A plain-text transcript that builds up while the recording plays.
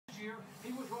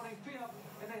25th,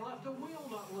 and they left the wheel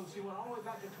nut loose. He went all the way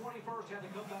back to 21st, had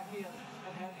to come back in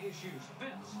and had issues.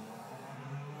 Vince.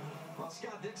 Well,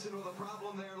 Scott Dixon with a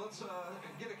problem there. Let's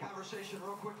get a conversation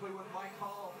real quickly with Mike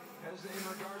Hall as in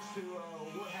regards to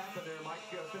what happened there. Mike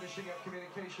finishing up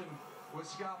communication with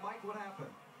Scott. Mike, what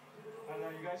happened? I don't know.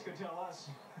 You guys could tell us.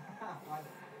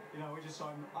 We just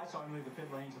saw him. I saw him leave the pit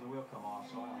lanes and the wheel come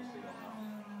off, so I honestly don't know.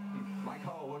 Mike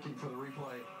Hall looking for the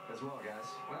replay as well, guys.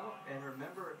 Well, and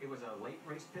remember, it was a late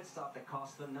race pit stop that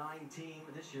cost the 9 team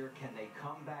this year. Can they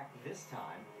come back this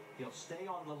time? He'll stay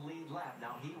on the lead lap.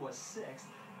 Now, he was 6th.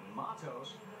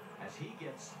 Matos, as he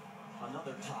gets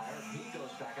another tire, he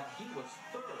goes back out. He was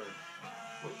 3rd.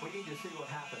 We need to see what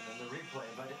happened in the replay,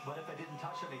 but if they didn't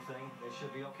touch anything, they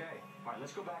should be okay. All right,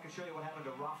 let's go back and show you what happened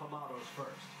to Rafa Matos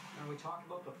first. And we talked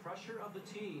about the pressure of the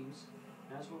teams.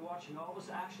 As we're watching all this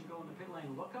action go in the pit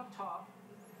lane, look up top.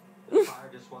 The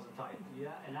tire just wasn't tight.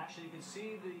 Yeah, and actually you can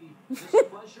see the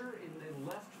displeasure in the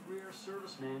left rear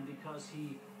serviceman because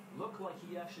he looked like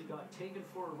he actually got taken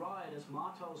for a ride as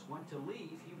Matos went to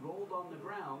leave. He rolled on the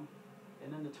ground,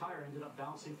 and then the tire ended up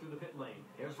bouncing through the pit lane.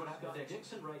 Here's what happened to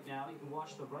Dixon right now. You can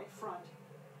watch the right front.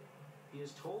 He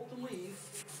is told to leave,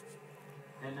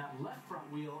 and that left front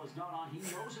wheel is not on. He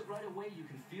knows it right away. You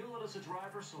can feel it as a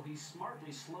driver, so he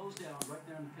smartly slows down right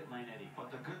there in the pit lane, Eddie.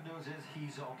 But the good news is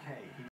he's okay.